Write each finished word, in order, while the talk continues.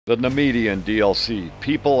The Nemedian DLC,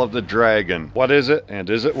 People of the Dragon. What is it, and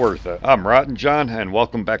is it worth it? I'm Rottonjon, and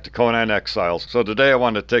welcome back to Conan Exiles. So today I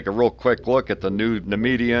want to take a real quick look at the new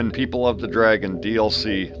Nemedian People of the Dragon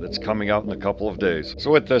DLC that's coming out in a couple of days. So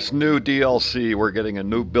with this new DLC, we're getting a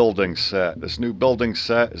new building set. This new building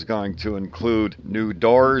set is going to include new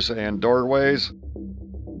doors and doorways.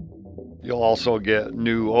 You'll also get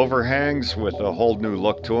new overhangs with a whole new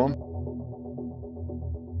look to them.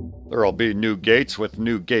 There will be new gates with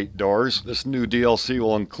new gate doors. This new DLC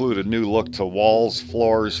will include a new look to walls,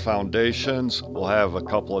 floors, foundations. We'll have a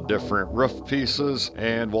couple of different roof pieces,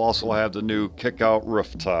 and we'll also have the new kick-out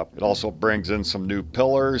rooftop. It also brings in some new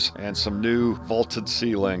pillars and some new vaulted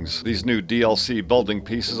ceilings. These new DLC building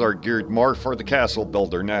pieces are geared more for the castle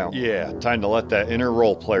builder now. Yeah, time to let that inner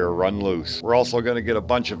role player run loose. We're also going to get a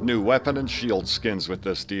bunch of new weapon and shield skins with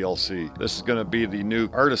this DLC. This is going to be the new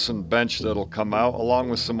artisan bench that'll come out, along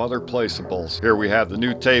with some other placeables. Here we have the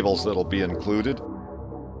new tables that'll be included,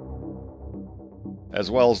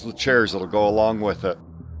 as well as the chairs that'll go along with it.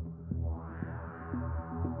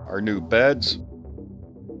 Our new beds,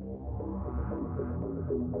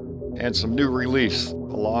 and some new reliefs,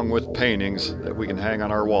 along with paintings that we can hang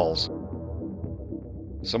on our walls.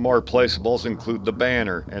 Some more placeables include the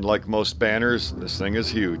banner, and like most banners, this thing is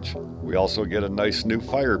huge. We also get a nice new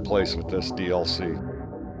fireplace with this DLC.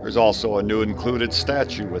 There's also a new included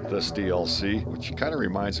statue with this DLC, which kind of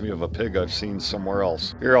reminds me of a pig I've seen somewhere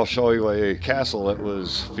else. Here I'll show you a castle that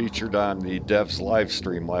was featured on the devs live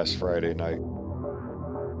stream last Friday night.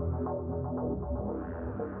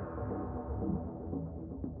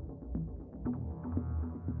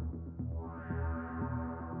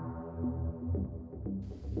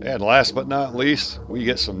 And last but not least, we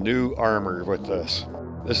get some new armor with this.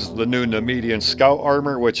 This is the new Nemedian Scout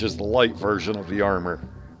armor, which is the light version of the armor.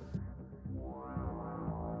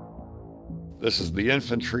 This is the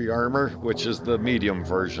infantry armor, which is the medium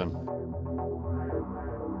version.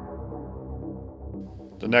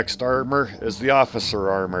 The next armor is the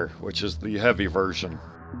officer armor, which is the heavy version.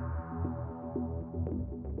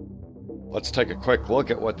 Let's take a quick look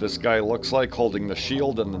at what this guy looks like holding the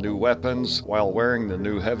shield and the new weapons while wearing the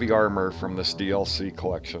new heavy armor from this DLC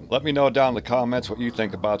collection. Let me know down in the comments what you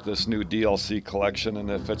think about this new DLC collection and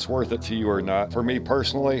if it's worth it to you or not. For me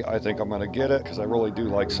personally, I think I'm going to get it because I really do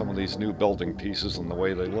like some of these new building pieces and the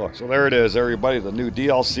way they look. So there it is, everybody, the new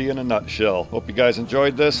DLC in a nutshell. Hope you guys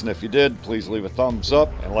enjoyed this, and if you did, please leave a thumbs up,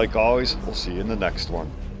 and like always, we'll see you in the next one.